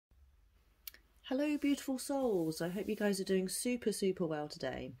Hello beautiful souls, I hope you guys are doing super well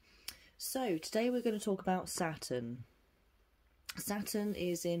today. So today we're going to talk about Saturn. Saturn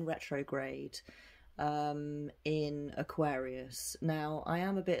is in retrograde in Aquarius. Now I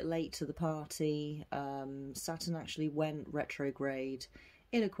am a bit late to the party. Saturn actually went retrograde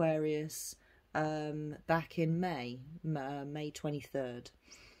in Aquarius back in May 23rd.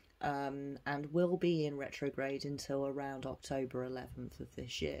 And will be in retrograde until around October 11th of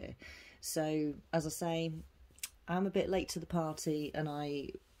this year. So, as I say, I'm a bit late to the party, and I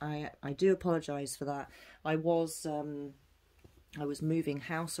do apologise for that. I was moving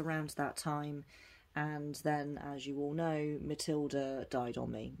house around that time, and then, as you all know, Matilda died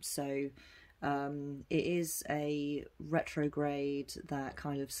on me. So it is a retrograde that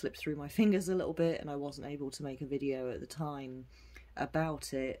kind of slipped through my fingers a little bit, and I wasn't able to make a video at the time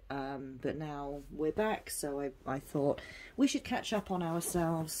about it, but now we're back, so I thought we should catch up on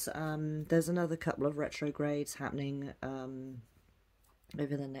ourselves. There's another couple of retrogrades happening over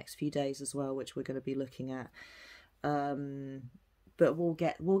the next few days as well, which we're going to be looking at, but we'll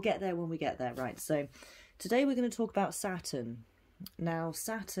get there when we get there, right? So today we're going to talk about Saturn. Now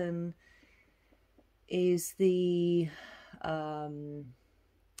Saturn is the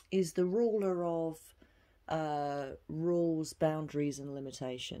ruler of rules, boundaries and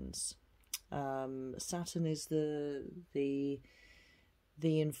limitations. Saturn is the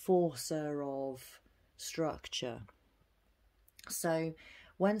enforcer of structure. So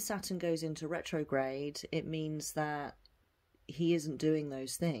when Saturn goes into retrograde, it means that he isn't doing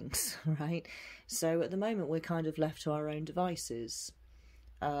those things, right? So at the moment we're kind of left to our own devices.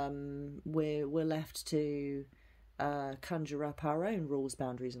 We're left to conjure up our own rules,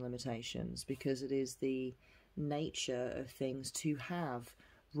 boundaries and limitations, because it is the nature of things to have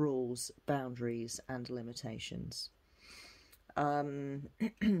rules, boundaries and limitations.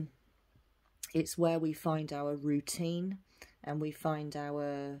 It's where we find our routine and we find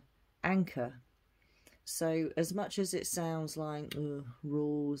our anchor. So as much as it sounds like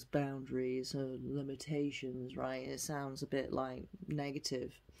rules, boundaries, limitations, right, it sounds a bit like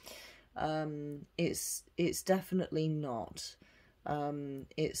negative. It's definitely not.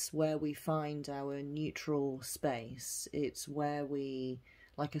 It's where we find our neutral space. It's where we,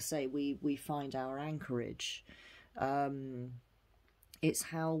 like I say, we find our anchorage. It's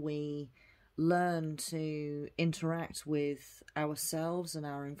how we learn to interact with ourselves and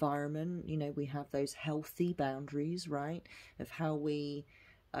our environment. You know, we have those healthy boundaries, right, of how we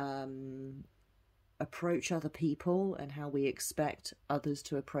approach other people and how we expect others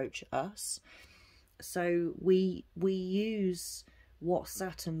to approach us. So we use what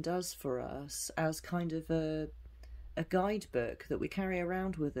Saturn does for us as kind of a guidebook that we carry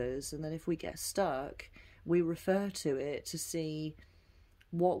around with us, and then if we get stuck, we refer to it to see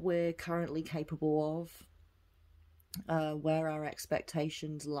what we're currently capable of, where our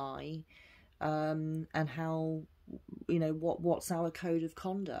expectations lie, and how, you know, what's our code of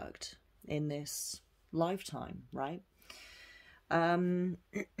conduct in this lifetime, right?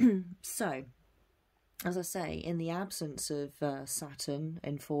 So as I say, in the absence of Saturn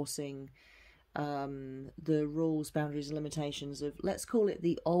enforcing the rules, boundaries and limitations of, let's call it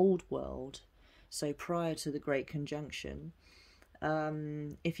the old world, so prior to the Great Conjunction,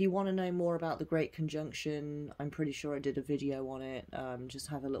 if you want to know more about the Great Conjunction, I'm pretty sure I did a video on it. Just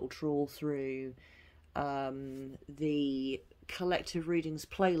have a little trawl through the collective readings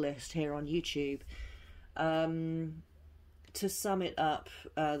playlist here on YouTube. To sum it up,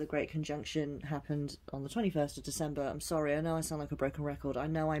 the Great Conjunction happened on the 21st of December. I'm sorry, I know I sound like a broken record. I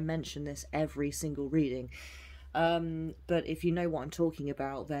know I mention this every single reading. But if you know what I'm talking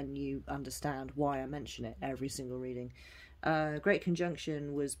about, then you understand why I mention it every single reading. Great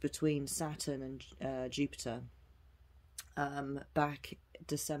Conjunction was between Saturn and Jupiter back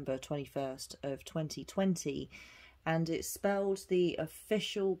December 21st of 2020, and it spelled the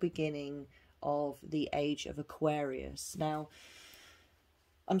official beginning of the age of Aquarius. Now,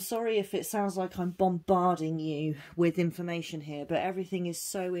 I'm sorry if it sounds like I'm bombarding you with information here, but everything is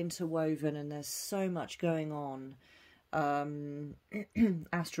so interwoven and there's so much going on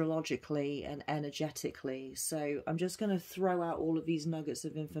astrologically and energetically. So I'm just going to throw out all of these nuggets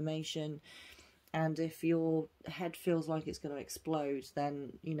of information, and if your head feels like it's going to explode,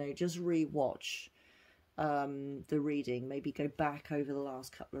 then, you know, just re-watch the reading. Maybe go back over the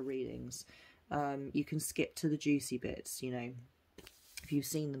last couple of readings. You can skip to the juicy bits, you know, if you've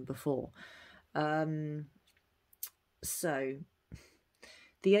seen them before. So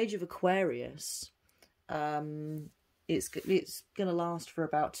the age of Aquarius, it's going to last for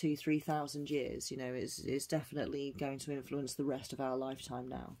about 2,000–3,000 years. You know, it's definitely going to influence the rest of our lifetime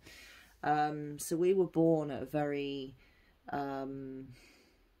now. So we were born at a very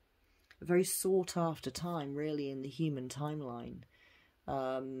sought after time, really, in the human timeline,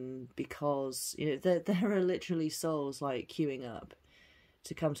 because there are literally souls like queuing up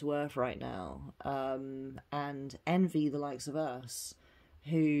to come to Earth right now, and envy the likes of us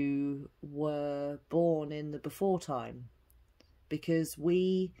who were born in the before time, because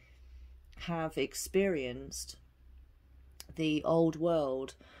we have experienced the old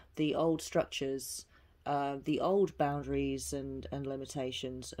world, the old structures, the old boundaries and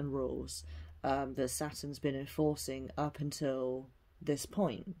limitations and rules that Saturn's been enforcing up until this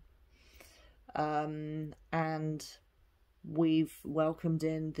point. And we've welcomed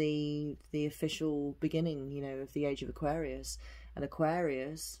in the official beginning, of the age of Aquarius. And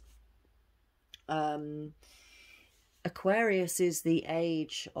Aquarius is the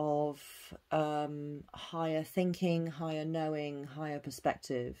age of higher thinking, higher knowing, higher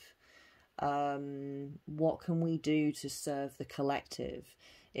perspective. What can we do to serve the collective?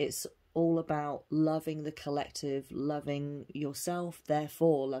 It's all about loving the collective, loving yourself,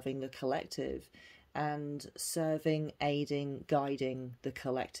 therefore loving the collective, and serving, aiding, guiding the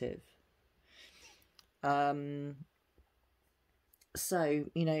collective. So,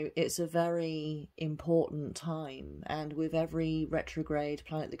 it's a very important time, and with every retrograde,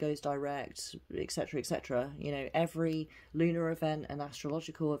 planet that goes direct, etc., every lunar event and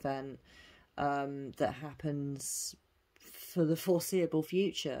astrological event that happens for the foreseeable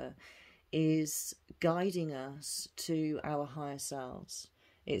future is guiding us to our higher selves.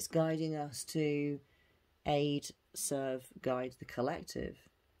 It's guiding us to aid, serve, guide the collective.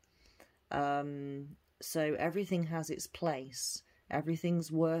 So everything has its place.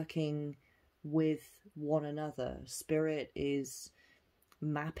 Everything's working with one another. Spirit is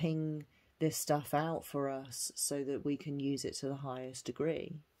mapping this stuff out for us so that we can use it to the highest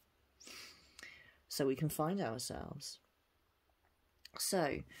degree, so we can find ourselves.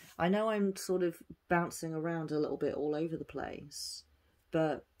 So I know I'm sort of bouncing around a little bit all over the place,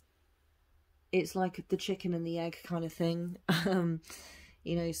 but it's like the chicken and the egg kind of thing.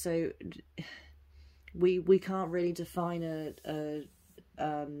 So we can't really define a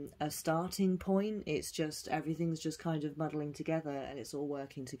starting point. It's just everything's just kind of muddling together and it's all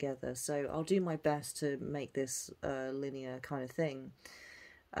working together. So I'll do my best to make this a linear kind of thing,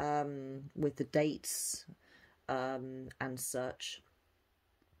 with the dates and such.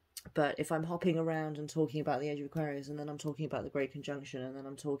 But if I'm hopping around and talking about the age of Aquarius, and then I'm talking about the Great Conjunction, and then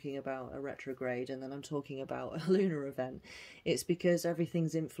I'm talking about a retrograde, and then I'm talking about a lunar event, it's because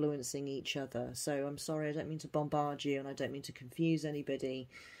everything's influencing each other. So I'm sorry, I don't mean to bombard you, and I don't mean to confuse anybody.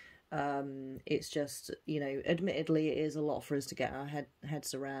 It's just, admittedly, it is a lot for us to get our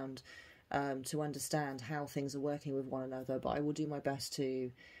heads around, to understand how things are working with one another. But I will do my best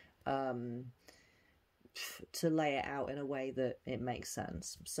to lay it out in a way that it makes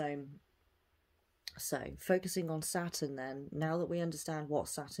sense. So focusing on Saturn then, now that we understand what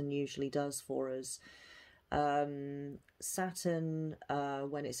Saturn usually does for us, Saturn,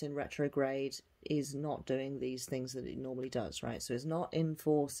 when it's in retrograde, is not doing these things that it normally does, right? So it's not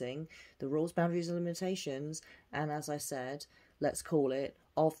enforcing the rules, boundaries, and limitations, and as I said, let's call it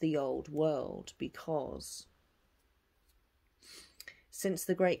of the old world, because since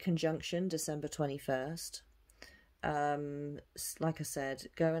the Great Conjunction, December 21st, like I said,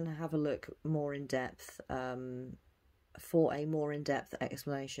 go and have a look more in depth, for a more in-depth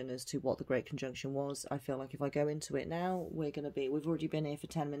explanation as to what the Great Conjunction was. I feel like if I go into it now, we've already been here for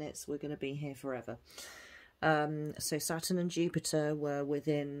 10 minutes, we're going to be here forever. So Saturn and Jupiter were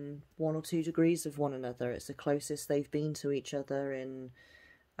within 1 or 2 degrees of one another. It's the closest they've been to each other in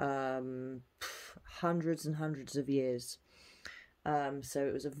hundreds and hundreds of years. So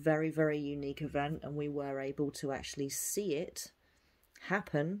it was a very, very unique event, and we were able to actually see it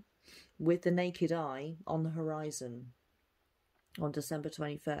happen with the naked eye on the horizon on December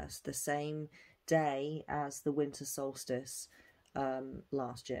 21st, the same day as the winter solstice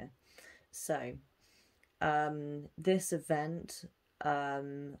last year. So this event,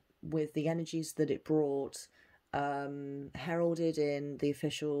 with the energies that it brought, heralded in the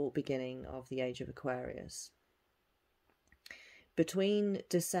official beginning of the age of Aquarius. Between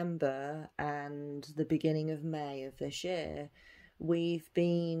December and the beginning of May of this year, we've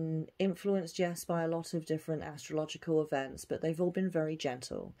been influenced, yes, by a lot of different astrological events, but they've all been very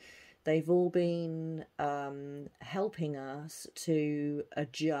gentle. They've all been helping us to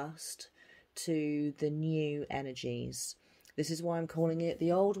adjust to the new energies. This is why I'm calling it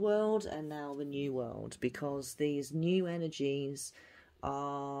the old world and now the new world, because these new energies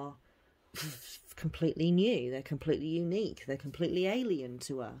are completely new, they're completely unique, they're completely alien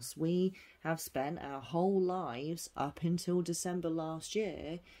to us. We have spent our whole lives up until December last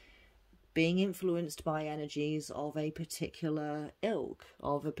year being influenced by energies of a particular ilk,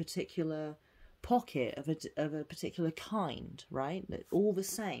 of a particular pocket, of a particular kind, right? All the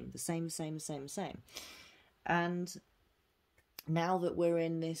same. And now that we're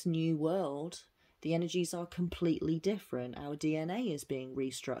in this new world, the energies are completely different. Our DNA is being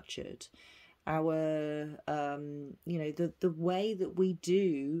restructured. Our, the way that we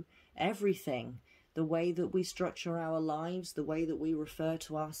do everything, the way that we structure our lives, the way that we refer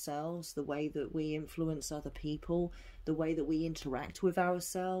to ourselves, the way that we influence other people, the way that we interact with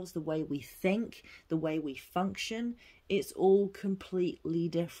ourselves, the way we think, the way we function, it's all completely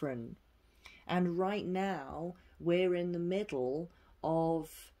different. And right now, we're in the middle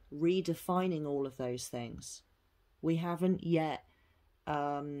of redefining all of those things. We haven't yet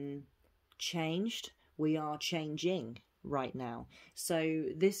changed. We are changing right now. So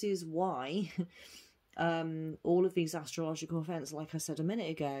this is why all of these astrological events, like I said a minute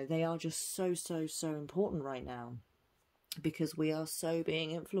ago, they are just so important right now, because we are so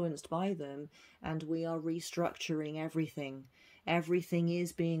being influenced by them, and we are restructuring everything. Everything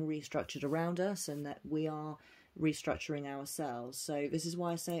is being restructured around us, and that we are restructuring ourselves. So this is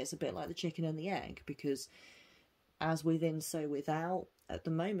why I say it's a bit like the chicken and the egg, because as within, so without. At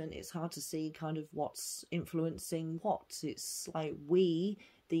the moment, it's hard to see kind of what's influencing what. It's like we,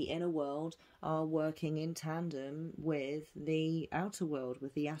 the inner world, are working in tandem with the outer world,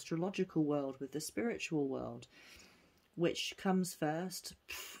 with the astrological world, with the spiritual world. Which comes first?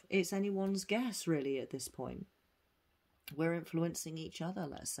 It's anyone's guess, really, at this point. We're influencing each other,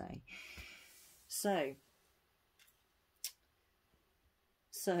 let's say. So,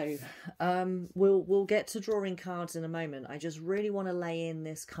 we'll get to drawing cards in a moment. I just really want to lay in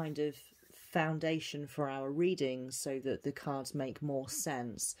this kind of foundation for our readings so that the cards make more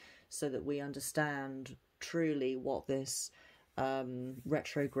sense, so that we understand truly what this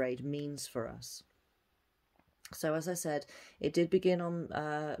retrograde means for us. So, as I said, it did begin on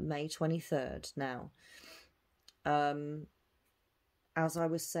May 23rd. Now, as I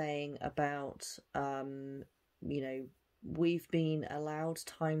was saying about, we've been allowed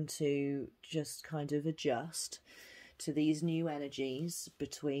time to just kind of adjust to these new energies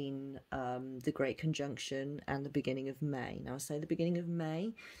between the Great Conjunction and the beginning of May. Now, I say the beginning of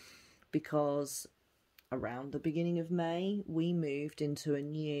May because around the beginning of May, we moved into a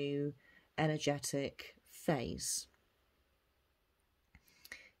new energetic phase.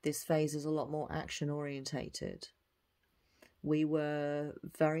 This phase is a lot more action orientated. We were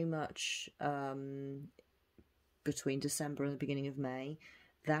very much between December and the beginning of May.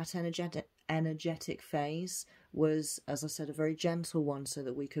 That energetic phase was, as I said, a very gentle one, so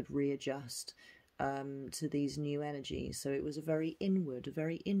that we could readjust to these new energies. So it was a very inward, a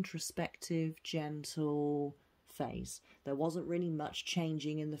very introspective, gentle phase. There wasn't really much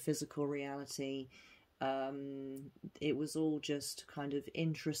changing in the physical reality. It was all just kind of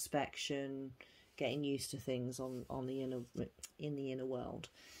introspection, getting used to things in the inner world.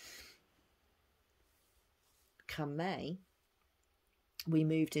 Come May, we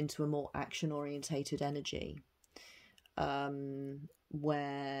moved into a more action-orientated energy,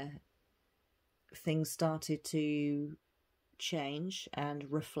 where things started to change and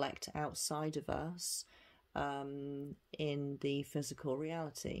reflect outside of us in the physical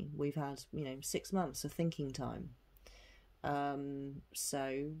reality. We've had, 6 months of thinking time.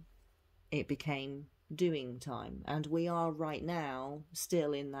 So it became doing time. And we are right now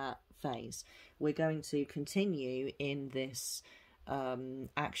still in that phase. We're going to continue in this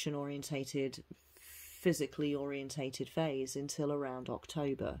action-orientated, physically orientated phase until around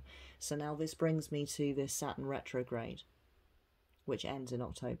October. So now this brings me to this Saturn retrograde, which ends in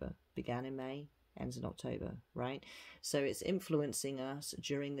October. Began in May, ends in October, right? So it's influencing us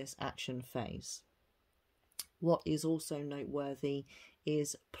during this action phase. What is also noteworthy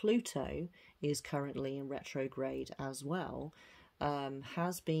is Pluto is currently in retrograde as well.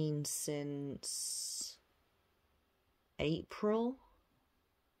 Has been since April,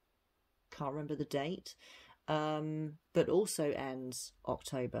 can't remember the date, but also ends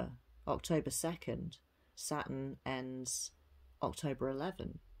October 2nd. Saturn ends October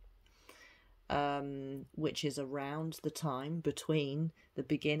 11, which is around the time between the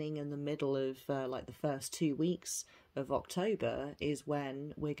beginning and the middle of like the first 2 weeks of October is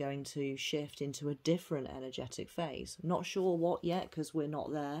when we're going to shift into a different energetic phase. Not sure what yet, because we're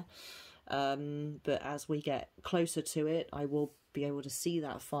not there, but as we get closer to it, I will be able to see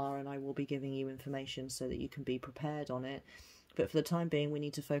that far, and I will be giving you information so that you can be prepared on it. But for the time being, we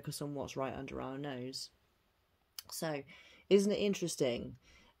need to focus on what's right under our nose. So, isn't it interesting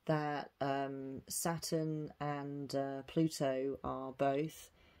that Saturn and Pluto are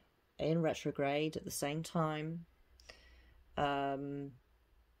both in retrograde at the same time, and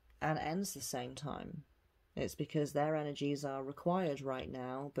ends the same time? It's because their energies are required right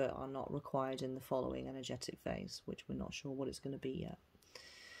now, but are not required in the following energetic phase, which we're not sure what it's going to be yet.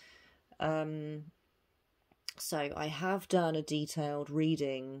 So I have done a detailed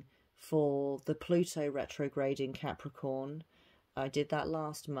reading for the Pluto retrograde in Capricorn. I did that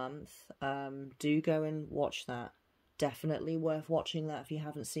last month. Do go and watch that. Definitely worth watching that if you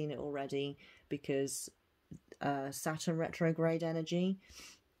haven't seen it already, because Saturn retrograde energy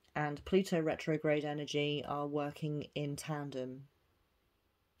and Pluto retrograde energy are working in tandem.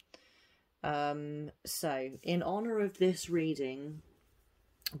 So in honor of this reading,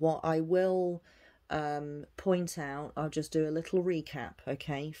 what I will point out, I'll just do a little recap,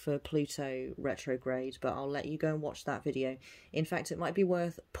 okay, for Pluto retrograde, but I'll let you go and watch that video. In fact, it might be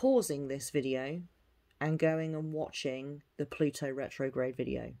worth pausing this video and going and watching the Pluto retrograde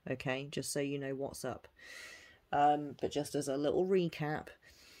video, okay, just so you know what's up. But just as a little recap,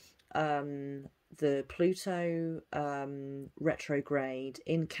 the Pluto retrograde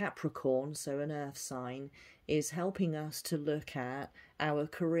in Capricorn, so an earth sign, is helping us to look at our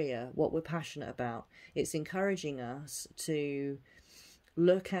career, what we're passionate about. It's encouraging us to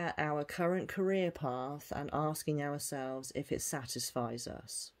look at our current career path and asking ourselves if it satisfies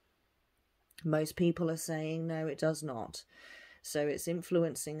us. Most people are saying no, it does not. So it's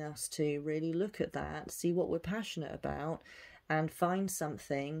influencing us to really look at that, see what we're passionate about, and find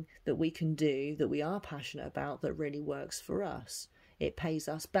something that we can do that we are passionate about that really works for us. It pays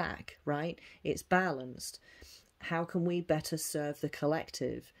us back, right? It's balanced. How can we better serve the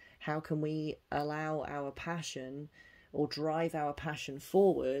collective? How can we allow our passion or drive our passion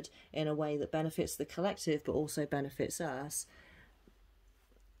forward in a way that benefits the collective but also benefits us,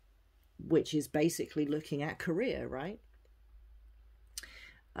 which is basically looking at career, right?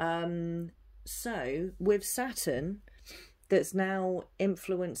 So with Saturn, that's now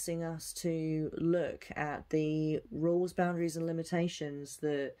influencing us to look at the rules, boundaries and limitations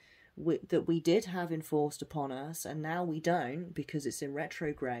that we did have enforced upon us, and now we don't because it's in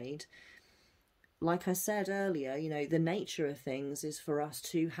retrograde. Like I said earlier, you know, the nature of things is for us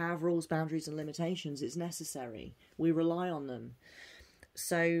to have rules, boundaries and limitations. It's necessary. We rely on them.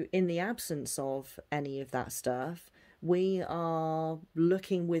 So in the absence of any of that stuff, we are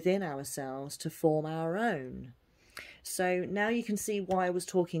looking within ourselves to form our own. So now you can see why I was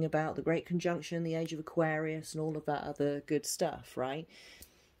talking about the Great Conjunction, the Age of Aquarius, and all of that other good stuff, right?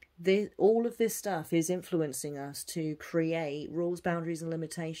 All of this stuff is influencing us to create rules, boundaries, and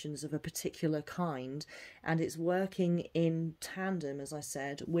limitations of a particular kind, and it's working in tandem, as I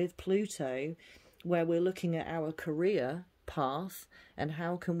said, with Pluto, where we're looking at our career path and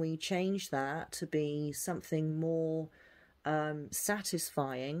how can we change that to be something more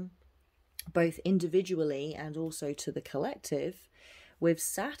satisfying, both individually and also to the collective. With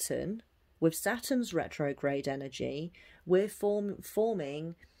Saturn, with Saturn's retrograde energy, we're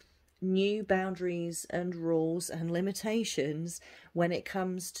forming new boundaries and rules and limitations when it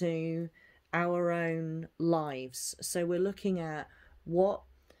comes to our own lives. So we're looking at all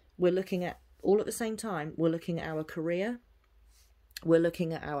at the same time. We're looking at our career, we're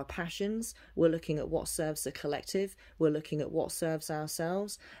looking at our passions, we're looking at what serves the collective, we're looking at what serves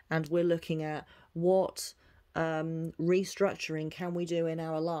ourselves, and we're looking at what restructuring can we do in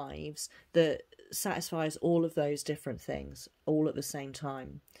our lives that satisfies all of those different things all at the same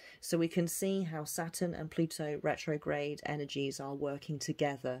time. So we can see how Saturn and Pluto retrograde energies are working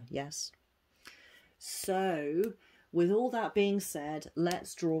together, yes? So with all that being said,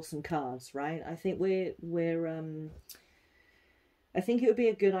 let's draw some cards, right? I think I think it would be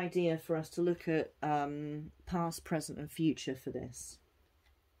a good idea for us to look at past, present and future for this.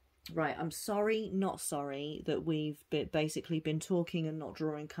 Right, I'm sorry, not sorry, that we've basically been talking and not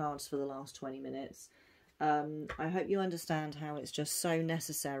drawing cards for the last 20 minutes. I hope you understand how it's just so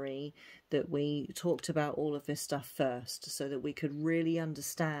necessary that we talked about all of this stuff first, so that we could really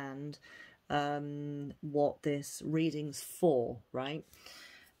understand what this reading's for, right?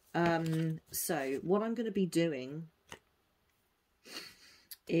 So what I'm going to be doing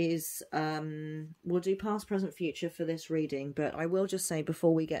is we'll do past, present, future for this reading, but I will just say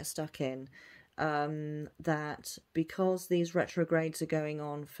before we get stuck in that because these retrogrades are going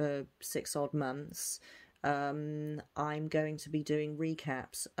on for 6 odd months, I'm going to be doing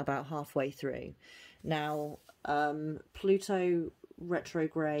recaps about halfway through. Now, Pluto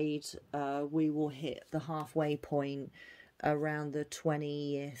retrograde, we will hit the halfway point around the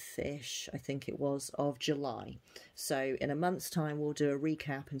 20th-ish, I think it was, of July. So in a month's time, we'll do a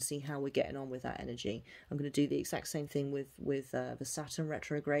recap and see how we're getting on with that energy. I'm going to do the exact same thing with the Saturn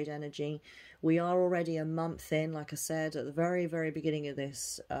retrograde energy. We are already a month in, like I said at the very, very beginning of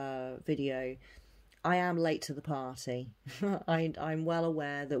this video. I am late to the party. I'm well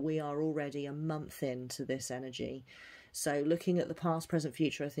aware that we are already a month into this energy. So looking at the past, present,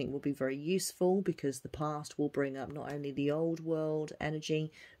 future, I think will be very useful, because the past will bring up not only the old world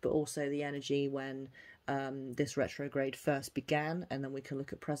energy, but also the energy when this retrograde first began, and then we can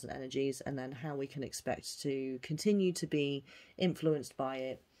look at present energies and then how we can expect to continue to be influenced by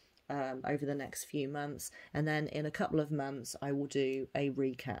it over the next few months. And then in a couple of months, I will do a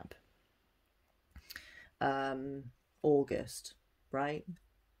recap. August, right?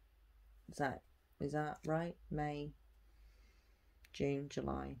 Is that right? May, June,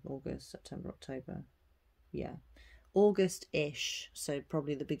 July, August, September, October. Yeah, August-ish. So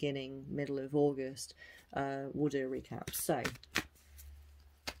probably the beginning, middle of August. We'll do a recap. So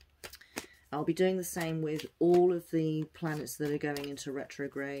I'll be doing the same with all of the planets that are going into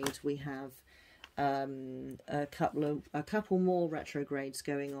retrograde. We have a couple more retrogrades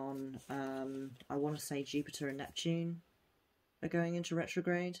going on. I want to say Jupiter and Neptune are going into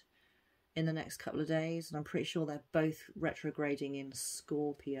retrograde in the next couple of days, and I'm pretty sure they're both retrograding in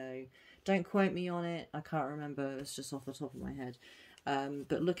Scorpio. Don't quote me on it, I can't remember, it's just off the top of my head.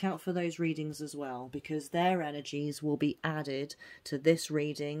 But look out for those readings as well, because their energies will be added to this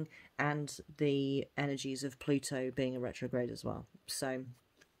reading, and the energies of Pluto being a retrograde as well. So,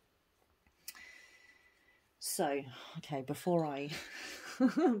 okay, before I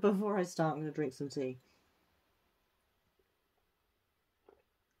before I start, I'm going to drink some tea.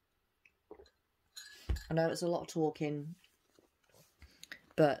 I know it's a lot of talking,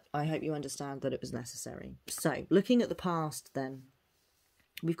 but I hope you understand that it was necessary. So, looking at the past then,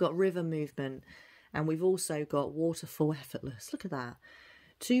 we've got river movement, and we've also got waterfall effortless. Look at that.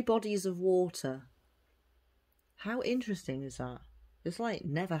 2 bodies of water. How interesting is that? It's like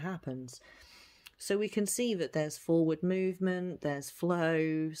never happens. So we can see that there's forward movement, there's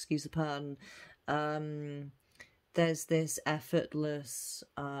flow, excuse the pun, there's this effortless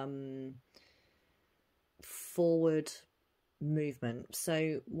forward movement.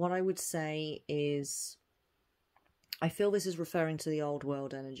 So what I would say is, I feel this is referring to the old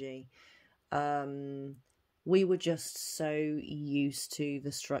world energy. We were just so used to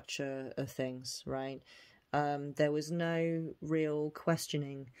the structure of things, right? There was no real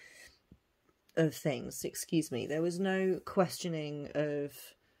questioning of things, excuse me. There was no questioning of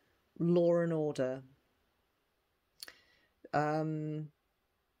law and order. I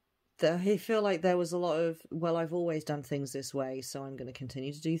feel like there was a lot of, well, I've always done things this way, so I'm going to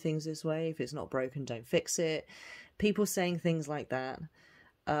continue to do things this way. If it's not broken, don't fix it. People saying things like that.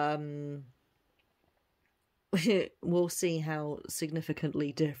 We'll see how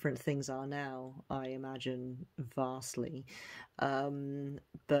significantly different things are now, I imagine, vastly.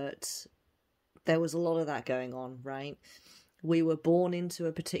 But there was a lot of that going on, right? We were born into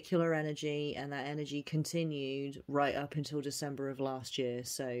a particular energy, and that energy continued right up until December of last year.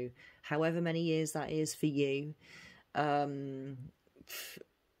 So however many years that is for you,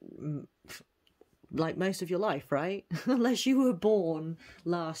 like most of your life, right? Unless you were born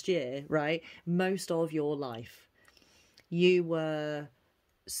last year, right? Most of your life. You were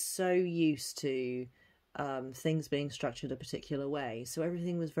so used to things being structured a particular way. So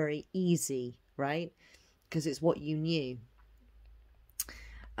everything was very easy, right? Because it's what you knew.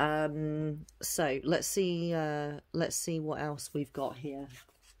 So let's see what else we've got here.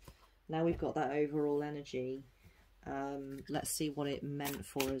 Now we've got that overall energy. Let's see what it meant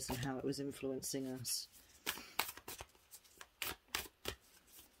for us and how it was influencing us.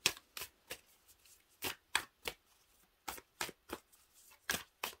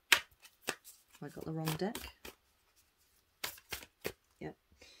 Have I got the wrong deck? Yep.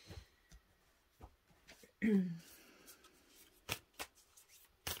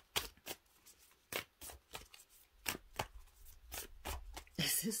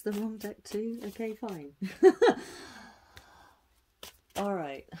 Is this the wrong deck too? Okay, fine.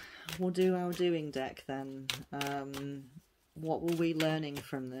 Alright, we'll do our doing deck then. What were we learning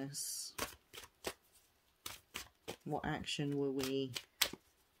from this? What action were we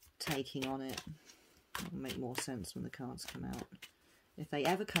taking on it? It'll make more sense when the cards come out. If they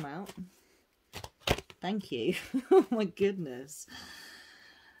ever come out. Thank you. Oh my goodness.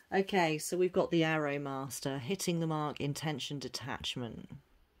 Okay, so we've got the Arrow Master, hitting the mark, intention, detachment.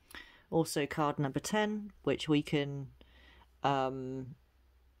 Also card number 10, which we can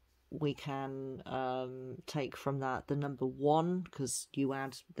we can take from that the number 1, because you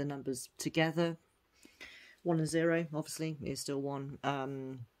add the numbers together. 1 and 0, obviously, is still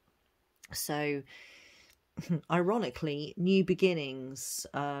 1. So, ironically, new beginnings,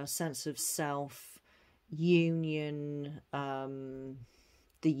 sense of self, union,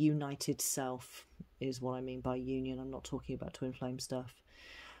 the united self is what I mean by union. I'm not talking about twin flame stuff.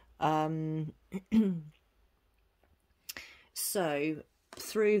 So,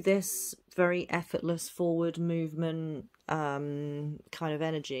 through this very effortless forward movement kind of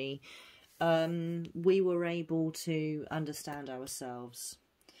energy, we were able to understand ourselves.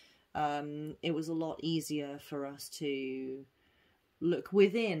 It was a lot easier for us to look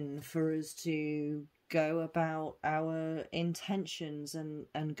within, for us to go about our intentions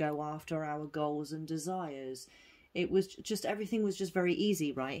and go after our goals and desires. It was just, everything was just very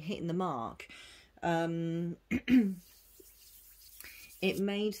easy, right? Hitting the mark. It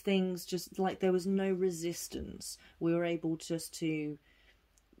made things just like there was no resistance. We were able just to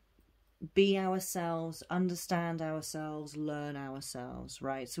be ourselves, understand ourselves, learn ourselves,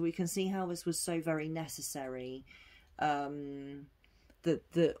 right? So we can see how this was so very necessary.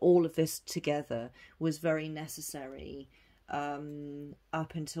 That all of this together was very necessary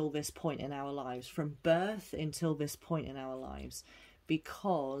up until this point in our lives, from birth until this point in our lives.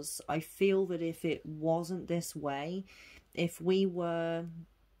 Because I feel that if it wasn't this way, if we were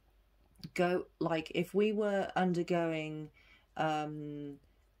undergoing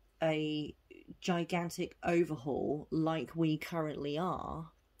a gigantic overhaul like we currently are,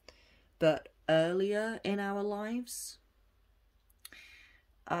 but earlier in our lives,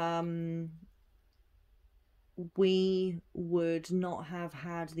 we would not have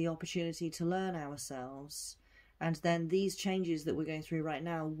had the opportunity to learn ourselves, and then these changes that we're going through right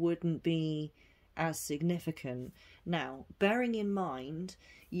now wouldn't be as significant. Now, bearing in mind,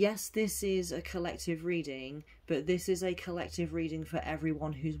 yes, this is a collective reading, but this is a collective reading for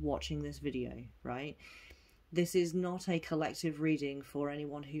everyone who's watching this video, right? This is not a collective reading for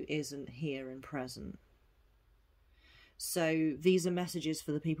anyone who isn't here and present. So these are messages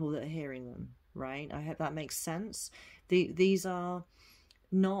for the people that are hearing them, right? I hope that makes sense. These are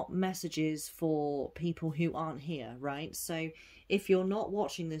not messages for people who aren't here, right? So if you're not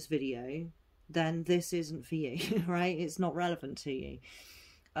watching this video, then this isn't for you, right? It's not relevant to you.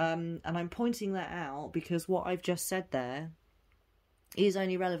 And I'm pointing that out because what I've just said there is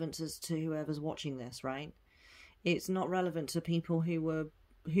only relevant to whoever's watching this, right? It's not relevant to people who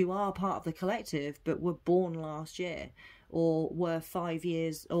are part of the collective but were born last year, or were 5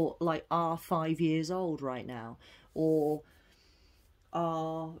 years, or like are 5 years old right now, or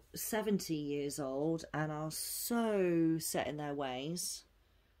are 70 years old and are so set in their ways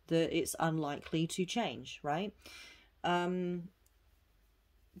that it's unlikely to change, right?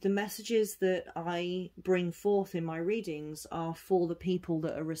 The messages that I bring forth in my readings are for the people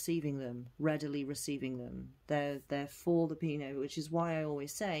that are receiving them, readily receiving them. They're for the people, which is why I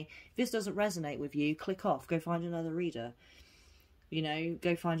always say, if this doesn't resonate with you, click off, go find another reader. You know,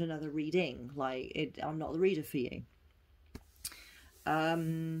 go find another reading. Like, I'm not the reader for you.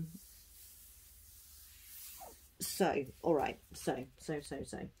 So, alright, so.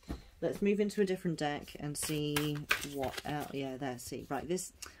 Let's move into a different deck and see what else. Yeah, there, see. Right,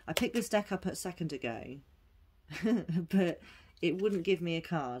 I picked this deck up a second ago, but it wouldn't give me a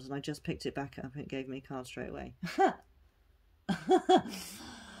card, and I just picked it back up and it gave me a card straight away.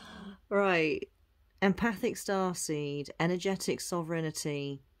 Right. Empathic starseed, energetic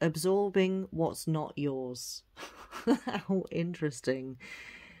sovereignty, absorbing what's not yours. How interesting.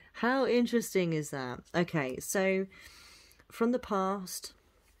 How interesting is that? Okay, so from the past,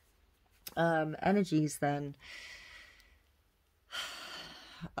 energies then,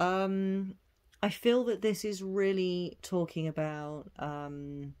 I feel that this is really talking about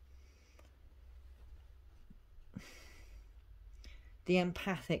the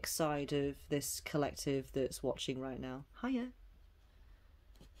empathic side of this collective that's watching right now. Hiya.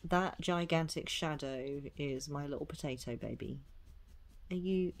 That gigantic shadow is my little potato baby. Are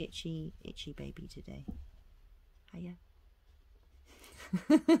you itchy baby today? Hiya.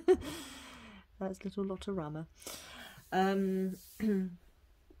 That's little Lotterama.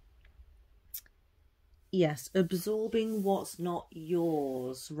 Yes, absorbing what's not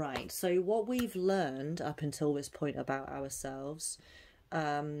yours. Right, so what we've learned up until this point about ourselves,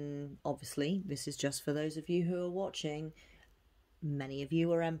 obviously this is just for those of you who are watching. Many of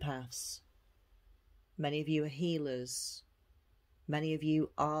you are empaths, many of you are healers, many of you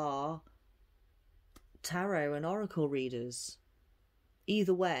are tarot and oracle readers.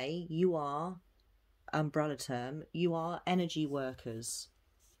 Either way, you are, umbrella term, you are energy workers.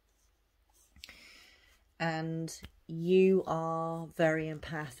 and you are very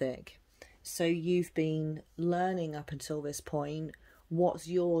empathic. So you've been learning up until this point what's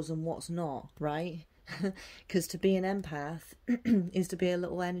yours and what's not, right? Because to be an empath is to be a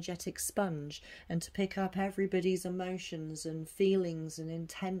little energetic sponge and to pick up everybody's emotions and feelings and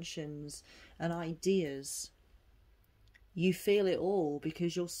intentions and ideas. You feel it all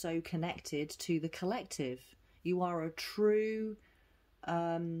because you're so connected to the collective. You are a true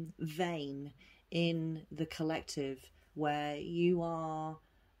vein in the collective where you are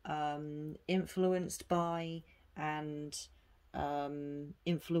influenced by and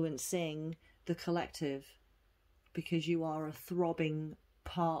influencing the collective, because you are a throbbing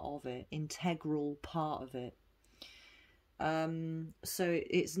part of it, integral part of it. So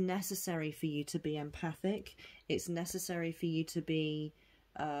it's necessary for you to be empathic. It's necessary for you to be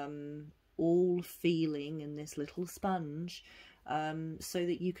all feeling in this little sponge, so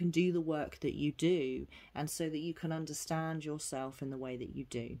that you can do the work that you do, and so that you can understand yourself in the way that you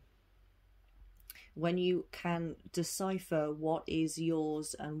do. When you can decipher what is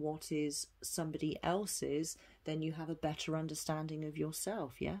yours and what is somebody else's, then you have a better understanding of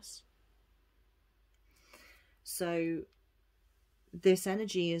yourself, yes? So this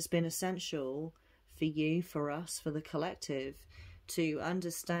energy has been essential for you, for us, for the collective, to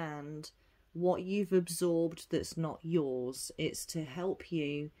understand what you've absorbed that's not yours. It's to help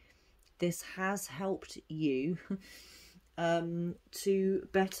you. This has helped you to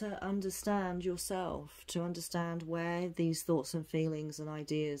better understand yourself, to understand where these thoughts and feelings and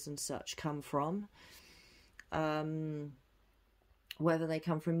ideas and such come from, whether they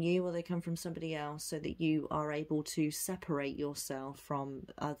come from you or they come from somebody else, so that you are able to separate yourself from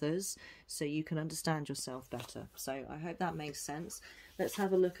others so you can understand yourself better. So I hope that makes sense. Let's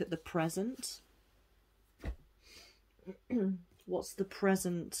have a look at the present. What's the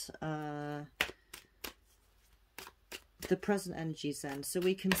present energies then? So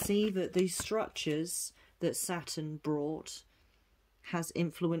we can see that these structures that Saturn brought has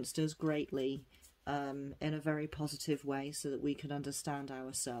influenced us greatly in a very positive way, so that we can understand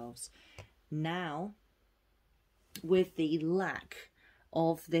ourselves. Now, with the lack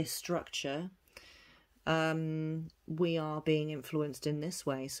of this structure, we are being influenced in this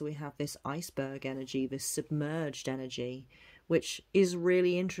way. So we have this iceberg energy, this submerged energy, which is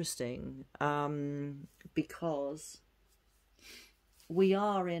really interesting, because we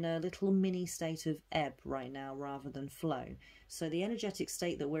are in a little mini state of ebb right now rather than flow. So the energetic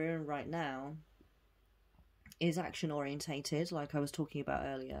state that we're in right now is action orientated, like I was talking about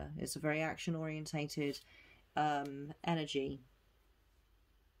earlier. It's a very action orientated energy,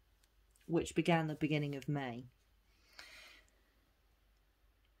 which began the beginning of May.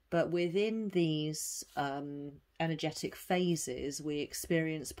 But within these energetic phases, we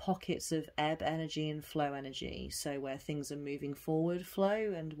experience pockets of ebb energy and flow energy. So where things are moving forward,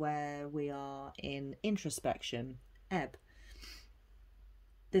 flow, and where we are in introspection, ebb.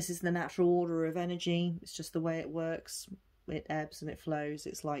 This is the natural order of energy. It's just the way it works. It ebbs and it flows.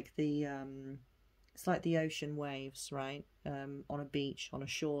 It's like the ocean waves, right? On a beach, on a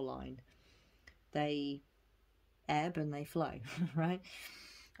shoreline. They ebb and they flow, right?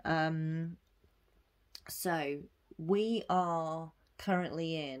 So we are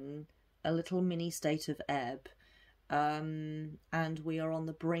currently in a little mini state of ebb, and we are on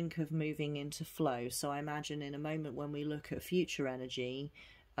the brink of moving into flow. So I imagine in a moment when we look at future energy,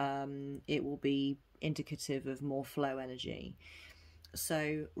 it will be indicative of more flow energy.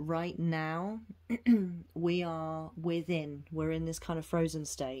 So right now we're in this kind of frozen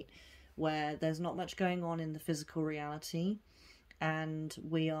state where there's not much going on in the physical reality, and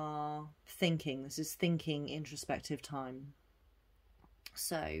we are thinking. This is thinking, introspective time.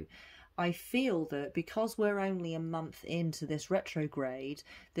 So I feel that because we're only a month into this retrograde,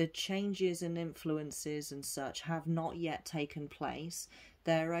 the changes and influences and such have not yet taken place.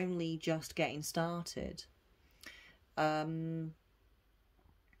 They're only just getting started.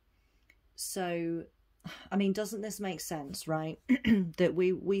 So, I mean, doesn't this make sense, right? That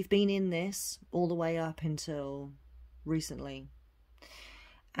we've been in this all the way up until recently.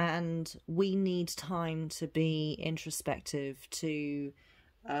 And we need time to be introspective, to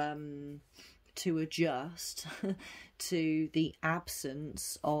adjust to the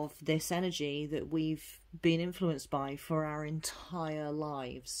absence of this energy that we've been influenced by for our entire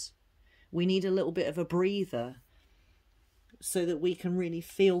lives. We need a little bit of a breather so that we can really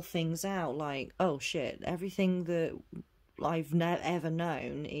feel things out, like, oh shit, everything that I've ever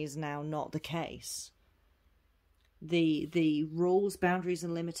known is now not the case. The rules, boundaries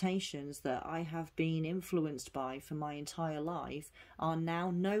and limitations that I have been influenced by for my entire life are now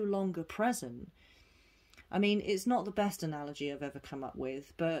no longer present. I mean, it's not the best analogy I've ever come up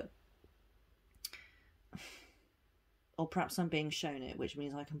with, but... Or perhaps I'm being shown it, which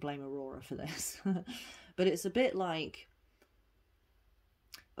means I can blame Aurora for this. But it's a bit like...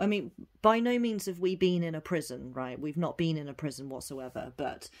 I mean, by no means have we been in a prison, right? We've not been in a prison whatsoever.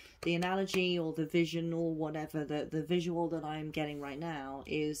 But the analogy or the vision or whatever, the visual that I'm getting right now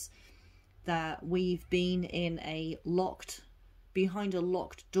is that we've been in a behind a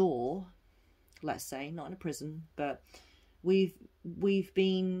locked door, let's say, not in a prison, but we've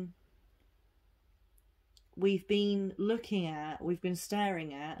been looking at, we've been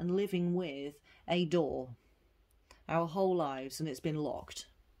staring at and living with a door our whole lives, and it's been locked.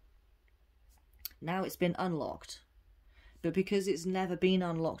 Now it's been unlocked. But because it's never been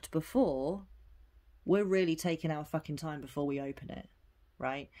unlocked before, we're really taking our fucking time before we open it,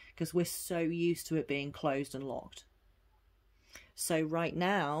 right? Because we're so used to it being closed and locked. So right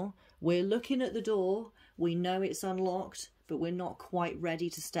now, we're looking at the door, we know it's unlocked, but we're not quite ready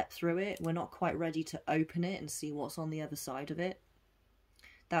to step through it. We're not quite ready to open it and see what's on the other side of it.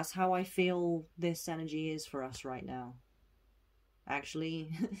 That's how I feel this energy is for us right now.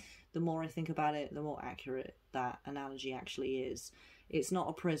 Actually, the more I think about it, the more accurate that analogy actually is. It's not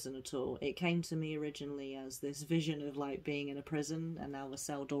a prison at all. It came to me originally as this vision of like being in a prison and now the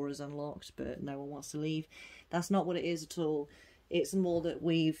cell door is unlocked, but no one wants to leave. That's not what it is at all. It's more that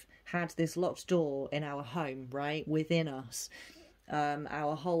we've had this locked door in our home, right, within us,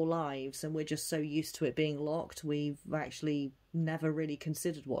 our whole lives, and we're just so used to it being locked, we've actually never really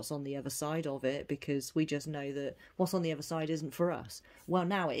considered what's on the other side of it, because we just know that what's on the other side isn't for us. Well,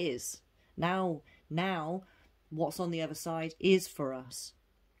 now it is. Now what's on the other side is for us.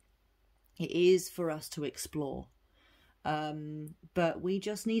 It is for us to explore. But we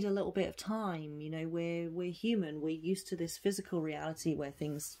just need a little bit of time. You know, we're human. We're used to this physical reality where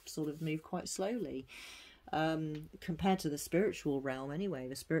things sort of move quite slowly, compared to the spiritual realm. Anyway,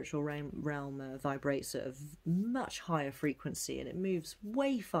 the spiritual realm vibrates at a much higher frequency, and it moves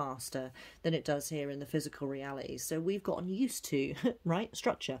way faster than it does here in the physical reality. So we've gotten used to, right,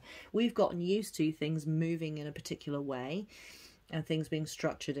 structure. We've gotten used to things moving in a particular way and things being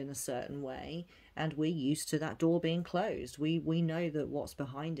structured in a certain way, and we're used to that door being closed. We know that what's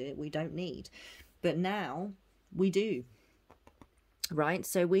behind it we don't need, but now we do, right?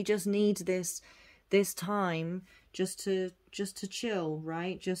 So we just need this time just to chill,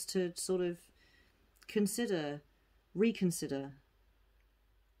 right? Just to sort of reconsider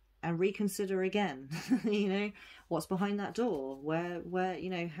and reconsider again. You know, what's behind that door? Where you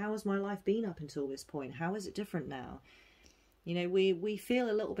know, how has my life been up until this point? How is it different now? You know, we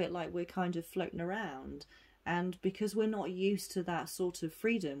feel a little bit like we're kind of floating around, and because we're not used to that sort of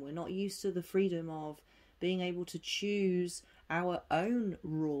freedom, we're not used to the freedom of being able to choose our own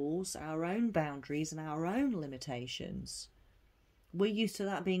rules, our own boundaries, and our own limitations. We're used to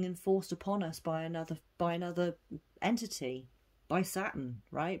that being enforced upon us by another entity, by Saturn,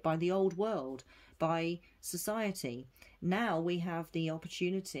 right? By the old world, by society. Now we have the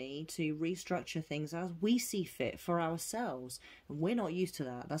opportunity to restructure things as we see fit for ourselves. And we're not used to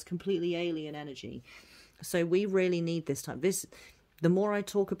that. That's completely alien energy. So we really need this time. The more I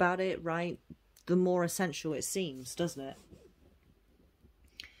talk about it, right, the more essential it seems, doesn't it?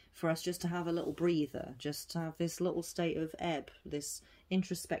 For us just to have a little breather, just to have this little state of ebb, this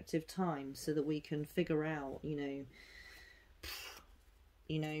introspective time, so that we can figure out, you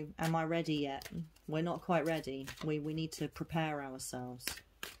know, am I ready yet? We're not quite ready. We need to prepare ourselves.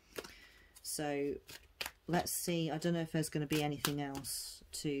 So let's see. I don't know if there's going to be anything else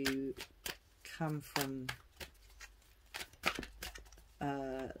to come from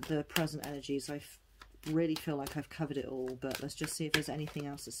the present energies. I really feel like I've covered it all, but let's just see if there's anything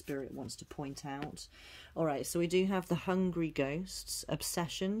else that Spirit wants to point out. Alright, so we do have the hungry ghosts,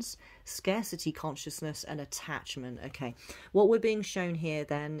 obsessions, scarcity consciousness, and attachment. Okay, what we're being shown here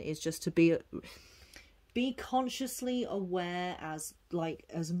then is just to be consciously aware as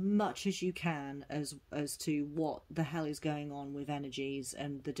much as you can as to what the hell is going on with energies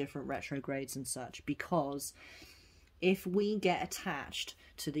and the different retrogrades and such, because if we get attached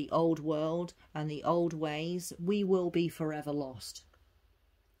to the old world and the old ways, we will be forever lost,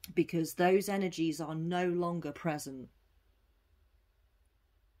 because those energies are no longer present.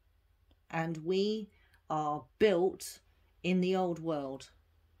 And we are built in the old world.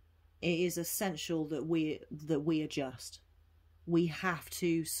 It is essential that we adjust. We have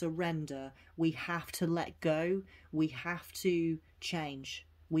to surrender. We have to let go. We have to change.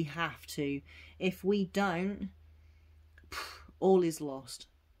 We have to. If we don't, all is lost.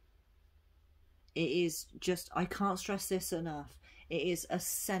 It is just, I can't stress this enough. It is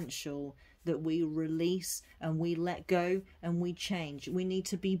essential that we release and we let go and we change. We need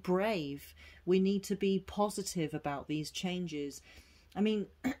to be brave. We need to be positive about these changes. I mean,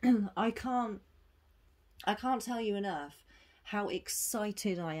 I can't tell you enough how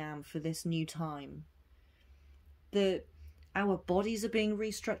excited I am for this new time. That our bodies are being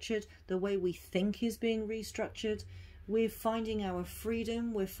restructured, the way we think is being restructured. We're finding our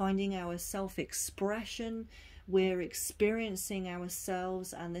freedom, we're finding our self-expression, we're experiencing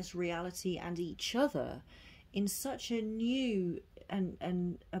ourselves and this reality and each other in such a new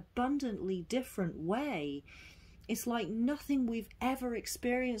and abundantly different way. It's like nothing we've ever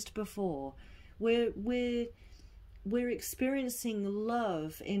experienced before. We're experiencing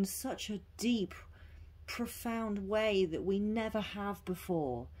love in such a deep, profound way that we never have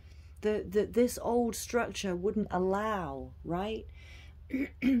before. That this old structure wouldn't allow, right?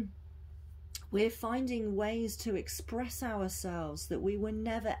 We're finding ways to express ourselves that we were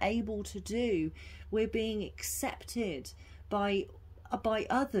never able to do. We're being accepted by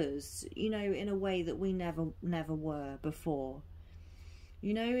others, you know, in a way that we never were before.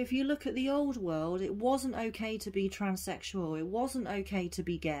 You know, if you look at the old world, it wasn't okay to be transsexual. It wasn't okay to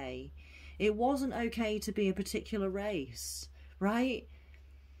be gay. It wasn't okay to be a particular race, right?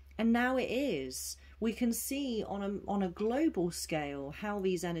 And now it is. We can see on a global scale how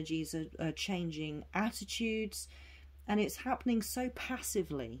these energies are changing attitudes, and it's happening so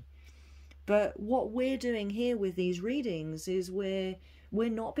passively. But what we're doing here with these readings is we're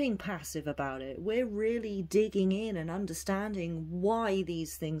not being passive about it. We're really digging in and understanding why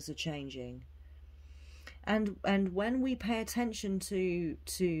these things are changing. And when we pay attention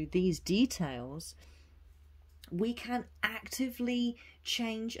to these details, we can actively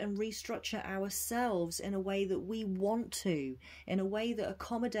change and restructure ourselves in a way that we want to, in a way that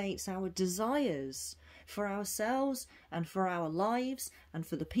accommodates our desires for ourselves and for our lives and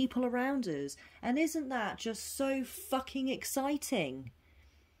for the people around us. And isn't that just so fucking exciting?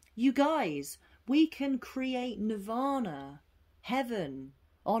 You guys, we can create nirvana, heaven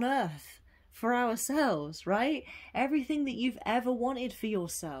on earth for ourselves, right? Everything that you've ever wanted for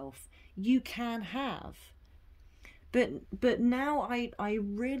yourself, you can have. But now I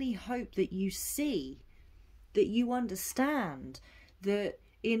really hope that you see, that you understand that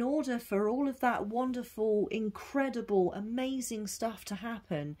in order for all of that wonderful, incredible, amazing stuff to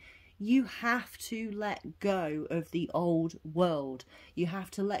happen, you have to let go of the old world. You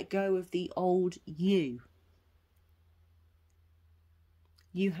have to let go of the old you.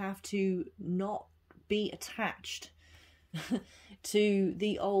 You have to not be attached to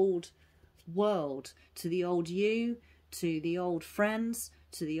the old world, to the old you, to the old friends,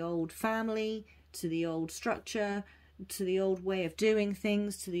 to the old family, to the old structure, to the old way of doing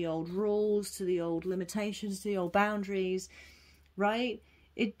things, to the old rules, to the old limitations, to the old boundaries, right?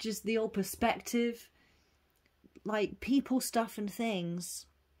 It just, the old perspective, like people, stuff and things,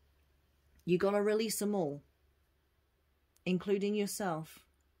 you gotta release them all, including yourself.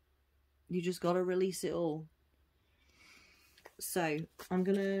 You just gotta release it all. So I'm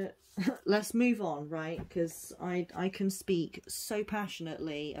gonna let's move on, right? Because I can speak so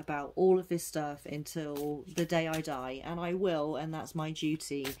passionately about all of this stuff until the day I die, and I will, and that's my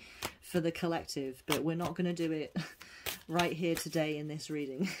duty for the collective. But we're not going to do it right here today in this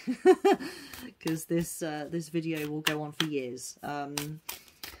reading, because this video will go on for years.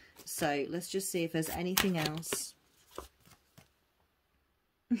 So let's just see if there's anything else.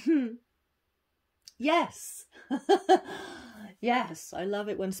 Yes. Yes, I love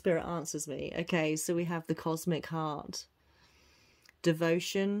it when Spirit answers me. Okay, so we have the Cosmic Heart.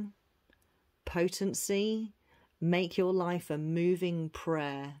 Devotion, potency, make your life a moving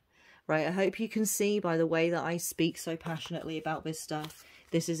prayer. Right, I hope you can see by the way that I speak so passionately about this stuff.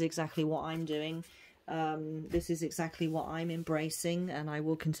 This is exactly what I'm doing. This is exactly what I'm embracing, and I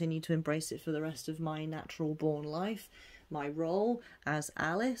will continue to embrace it for the rest of my natural born life. My role as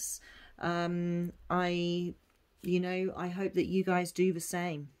Alice. You know, I hope that you guys do the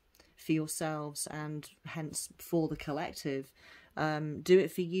same for yourselves and hence for the collective. Do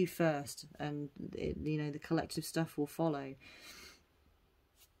it for you first, and you know, the collective stuff will follow.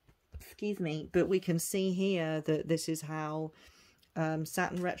 Excuse me, but we can see here that this is how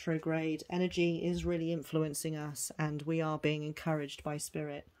Saturn retrograde energy is really influencing us, and we are being encouraged by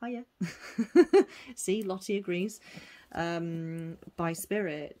Spirit. Hiya. See, Lottie agrees. By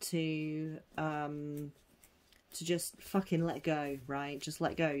Spirit to just fucking let go, right? Just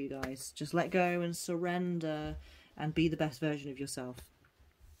let go, you guys. Just let go and surrender and be the best version of yourself.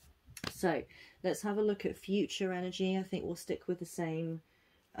 So let's have a look at future energy. I think we'll stick with the same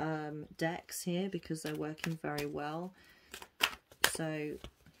decks here because they're working very well. So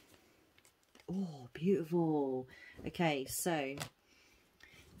Oh, beautiful. Okay, so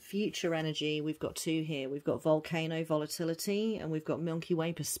future energy, we've got two here. We've got volcano volatility and we've got Milky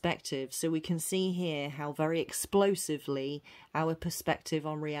Way perspective. So we can see here how very explosively our perspective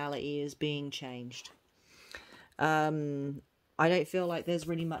on reality is being changed. I don't feel like there's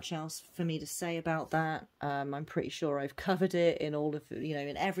really much else for me to say about that. I'm pretty sure I've covered it in all of,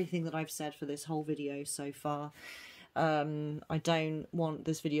 in everything that I've said for this whole video so far. I don't want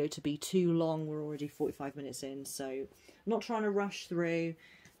this video to be too long. We're already 45 minutes in, so I'm not trying to rush through.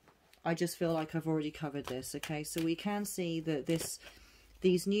 I just feel like I've already covered this, okay? So we can see that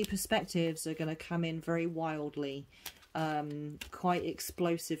these new perspectives are going to come in very wildly, quite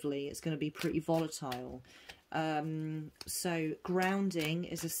explosively. It's going to be pretty volatile. So grounding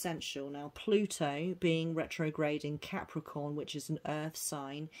is essential. Now Pluto, being retrograde in Capricorn, which is an earth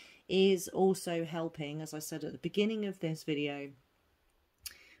sign, is also helping, as I said at the beginning of this video.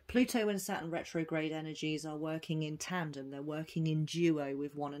 Pluto and Saturn retrograde energies are working in tandem. They're working in duo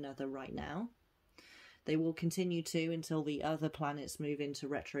with one another right now. They will continue to until the other planets move into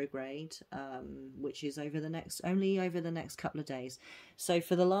retrograde, which is only over the next couple of days. So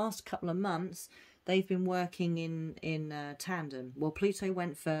for the last couple of months, they've been working in tandem. Well, Pluto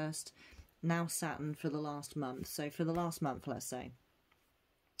went first, now Saturn for the last month. So for the last month, let's say,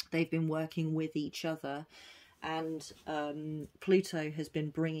 they've been working with each other. And Pluto has been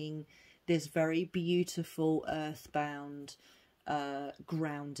bringing this very beautiful earthbound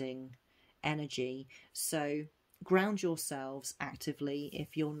grounding energy. So ground yourselves actively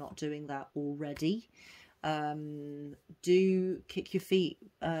if you're not doing that already. Do kick your feet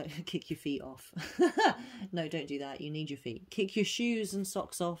off. No, don't do that. You need your feet. Kick your shoes and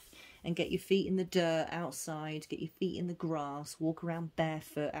socks off and get your feet in the dirt outside. Get your feet in the grass. Walk around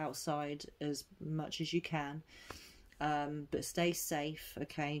barefoot outside as much as you can. But stay safe,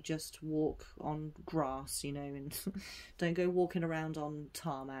 okay? Just walk on grass, and don't go walking around on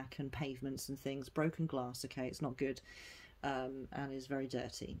tarmac and pavements and things. Broken glass, okay? It's not good. And is very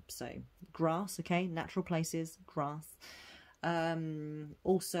dirty. So grass, okay, natural places, grass.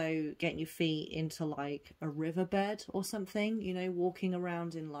 Also getting your feet into like a riverbed or something, walking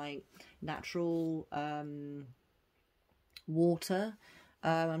around in like natural water.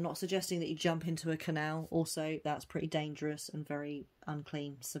 I'm not suggesting that you jump into a canal. Also, that's pretty dangerous and very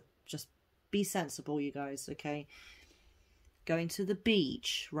unclean. So just be sensible, you guys, okay? Going to the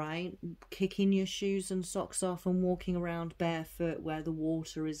beach, right? Kicking your shoes and socks off and walking around barefoot where the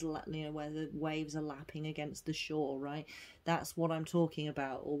water is, where the waves are lapping against the shore, right? That's what I'm talking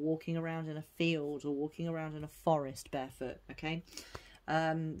about. Or walking around in a field or walking around in a forest barefoot, okay?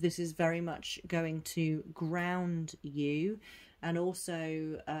 This is very much going to ground you. And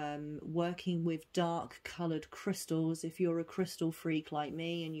also working with dark coloured crystals. If you're a crystal freak like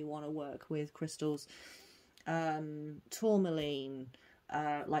me and you want to work with crystals, tourmaline,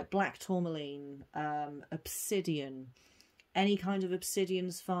 like black tourmaline, obsidian, any kind of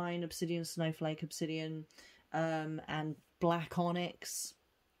obsidian's fine, obsidian snowflake, obsidian, and black onyx.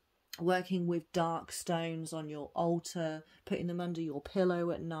 Working with dark stones on your altar, putting them under your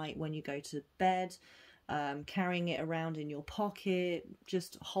pillow at night when you go to bed, carrying it around in your pocket,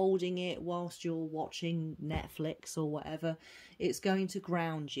 just holding it whilst you're watching Netflix or whatever. It's going to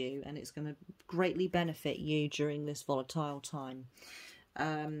ground you and it's going to greatly benefit you during this volatile time.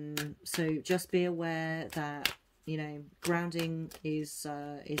 So just be aware that, grounding is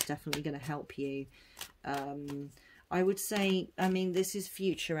definitely going to help you. I would say, this is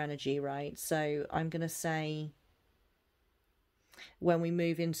future energy, right? So I'm going to say, when we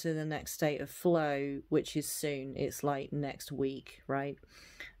move into the next state of flow, which is soon, it's like next week, right?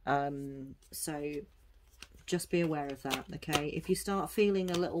 So just be aware of that, okay? If you start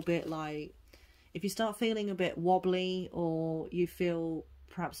feeling a little bit if you start feeling a bit wobbly, or you feel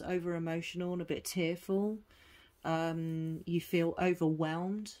perhaps over emotional and a bit tearful, you feel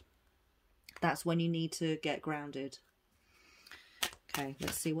overwhelmed, that's when you need to get grounded. Okay,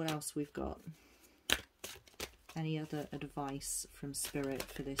 let's see what else we've got. Any other advice from Spirit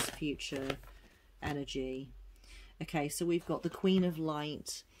for this future energy? Okay, so we've got the Queen of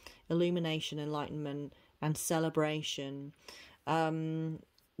Light, illumination, enlightenment, and celebration.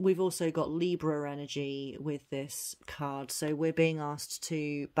 We've also got Libra energy with this card. So we're being asked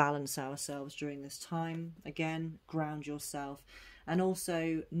to balance ourselves during this time. Again, ground yourself. And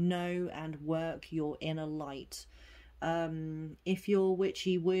also know and work your inner light. If you're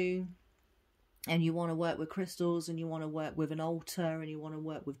witchy-woo, and you want to work with crystals, and you want to work with an altar, and you want to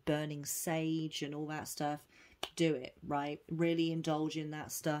work with burning sage and all that stuff, do it, right? Really indulge in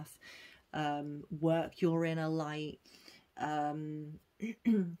that stuff. Work your inner light.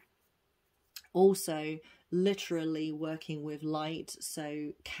 Also, literally working with light,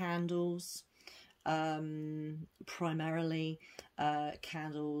 so candles, primarily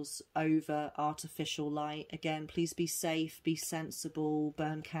candles over artificial light. Again, please be safe, be sensible,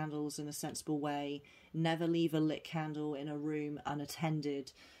 burn candles in a sensible way, never leave a lit candle in a room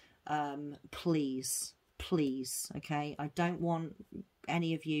unattended. Please, okay? I don't want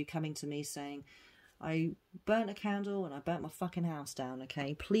any of you coming to me saying, I burnt a candle and I burnt my fucking house down,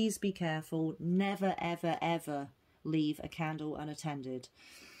 okay? Please be careful. Never, ever, ever leave a candle unattended.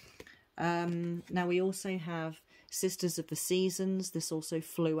 Now we also have Sisters of the Seasons. This also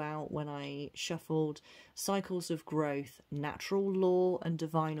flew out when I shuffled. Cycles of Growth, Natural Law and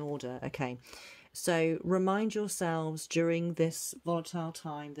Divine Order. Okay, so remind yourselves during this volatile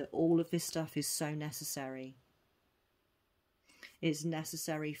time that all of this stuff is so necessary. It's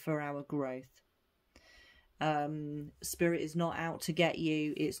necessary for our growth. Spirit is not out to get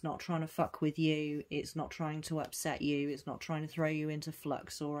you. It's not trying to fuck with you. It's not trying to upset you. It's not trying to throw you into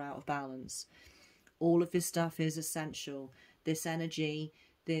flux or out of balance. All of this stuff is essential. This energy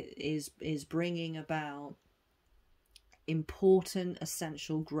that is bringing about important,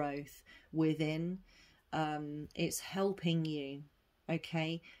 essential growth within. It's helping you,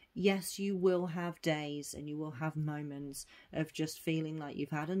 okay? Yes, you will have days and you will have moments of just feeling like you've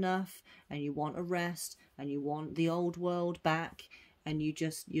had enough and you want a rest and you want the old world back and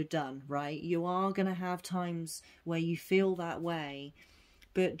you're done, right? You are going to have times where you feel that way,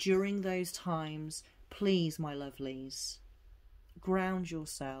 but during those times, please, my lovelies, ground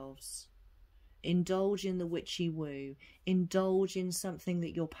yourselves. Indulge in the witchy woo. Indulge in something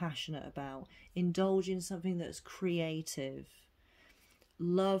that you're passionate about. Indulge in something that's creative.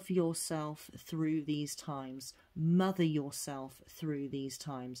 Love yourself through these times. Mother yourself through these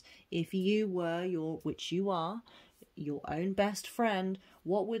times. If you were which you are, your own best friend,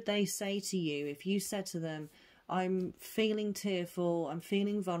 what would they say to you if you said to them, I'm feeling tearful, I'm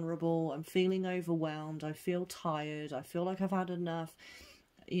feeling vulnerable, I'm feeling overwhelmed, I feel tired, I feel like I've had enough,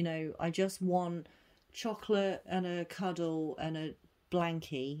 you know, I just want chocolate and a cuddle and a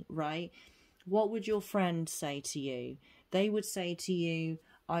blankie, right? What would your friend say to you? They would say to you,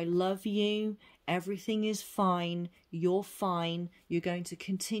 I love you, everything is fine, you're going to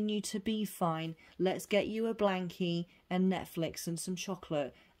continue to be fine, let's get you a blankie and Netflix and some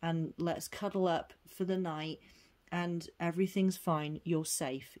chocolate and let's cuddle up for the night and everything's fine, you're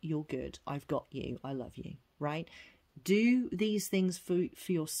safe, you're good, I've got you, I love you, right? Do these things for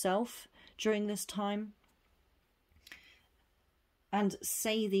yourself during this time and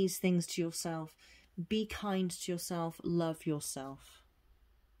say these things to yourself. Be kind to yourself, love yourself.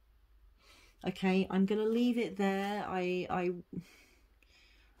 Okay, I'm gonna leave it there. I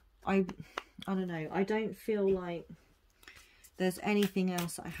don't know. I don't feel like there's anything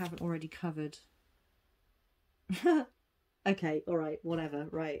else that I haven't already covered. Okay, all right, whatever.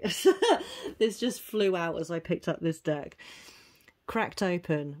 Right, this just flew out as I picked up this deck. Cracked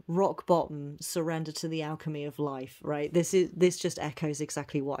open, rock bottom, surrender to the alchemy of life, right? This just echoes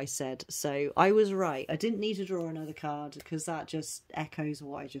exactly what I said. So I was right. I didn't need to draw another card because that just echoes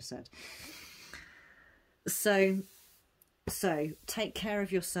what I just said. So take care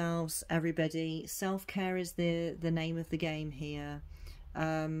of yourselves, everybody. Self-care is the name of the game here.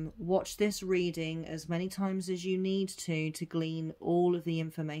 Watch this reading as many times as you need to glean all of the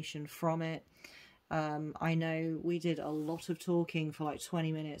information from it. I know we did a lot of talking for like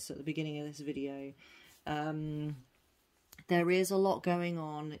 20 minutes at the beginning of this video. There is a lot going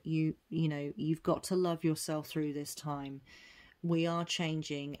on. You know, you've got to love yourself through this time. We are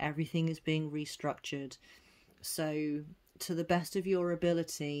changing. Everything is being restructured. So to the best of your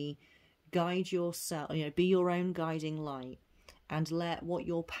ability, guide yourself, you know, be your own guiding light and let what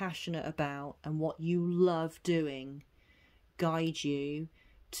you're passionate about and what you love doing guide you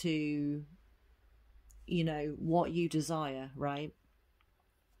to, you know, what you desire, right?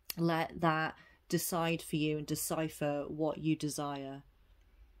 Let that decide for you and decipher what you desire.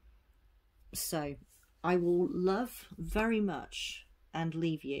 So I will love very much and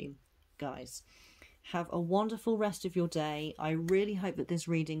leave you guys. Have a wonderful rest of your day. I really hope that this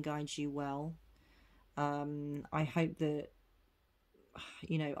reading guides you well. I hope that,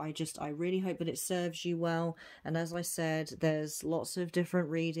 you know, I really hope that it serves you well. And as I said, there's lots of different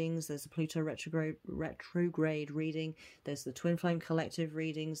readings. There's the Pluto retrograde reading. There's the Twin Flame Collective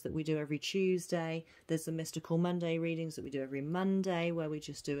readings that we do every Tuesday. There's the Mystical Monday readings that we do every Monday, where we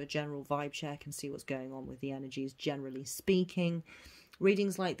just do a general vibe check and see what's going on with the energies, generally speaking.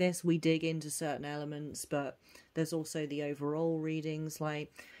 Readings like this, we dig into certain elements, but there's also the overall readings.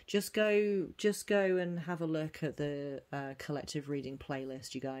 Like, just go and have a look at the collective reading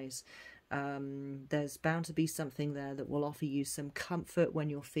playlist, you guys. There's bound to be something there that will offer you some comfort when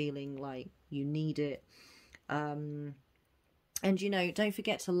you're feeling like you need it. And, you know, don't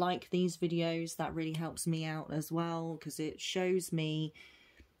forget to like these videos. That really helps me out as well, because it shows me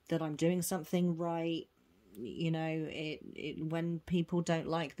that I'm doing something right. You know, when people don't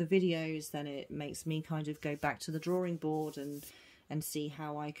like the videos, then it makes me kind of go back to the drawing board and see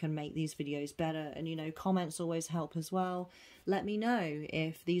how I can make these videos better. And, you know, comments always help as well. Let me know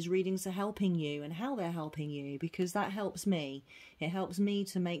if these readings are helping you and how they're helping you, because that helps me. It helps me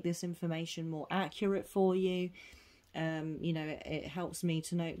to make this information more accurate for you. You know, it helps me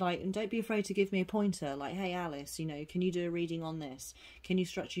to know, like, and don't be afraid to give me a pointer, like, hey Alice, you know, can you do a reading on this? Can you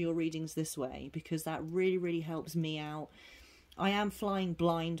structure your readings this way? Because that really, really helps me out. I am flying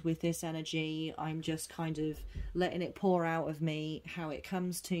blind with this energy. I'm just kind of letting it pour out of me how it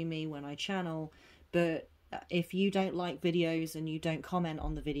comes to me when I channel. But if you don't like videos and you don't comment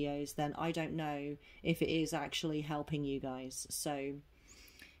on the videos, then I don't know if it is actually helping you guys. So,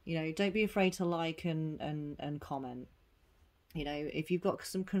 you know, don't be afraid to like and comment. You know, if you've got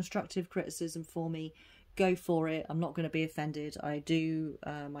some constructive criticism for me, go for it. I'm not going to be offended. I do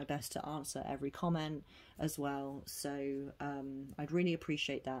my best to answer every comment as well. So I'd really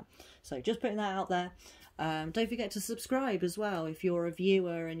appreciate that. So just putting that out there. Don't forget to subscribe as well. If you're a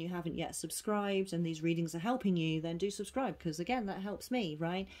viewer and you haven't yet subscribed and these readings are helping you, then do subscribe, because again, that helps me,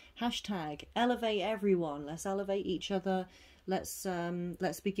 right? Hashtag elevate everyone. Let's elevate each other. Let's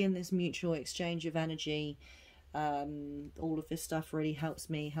begin this mutual exchange of energy. All of this stuff really helps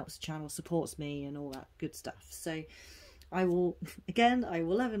me, helps the channel, supports me, and all that good stuff. So I will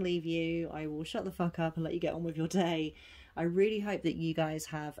love and leave you. I will shut the fuck up and let you get on with your day. I really hope that you guys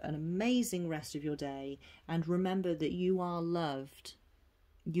have an amazing rest of your day, and remember that you are loved,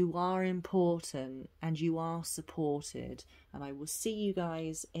 you are important, and you are supported. And I will see you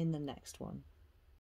guys in the next one.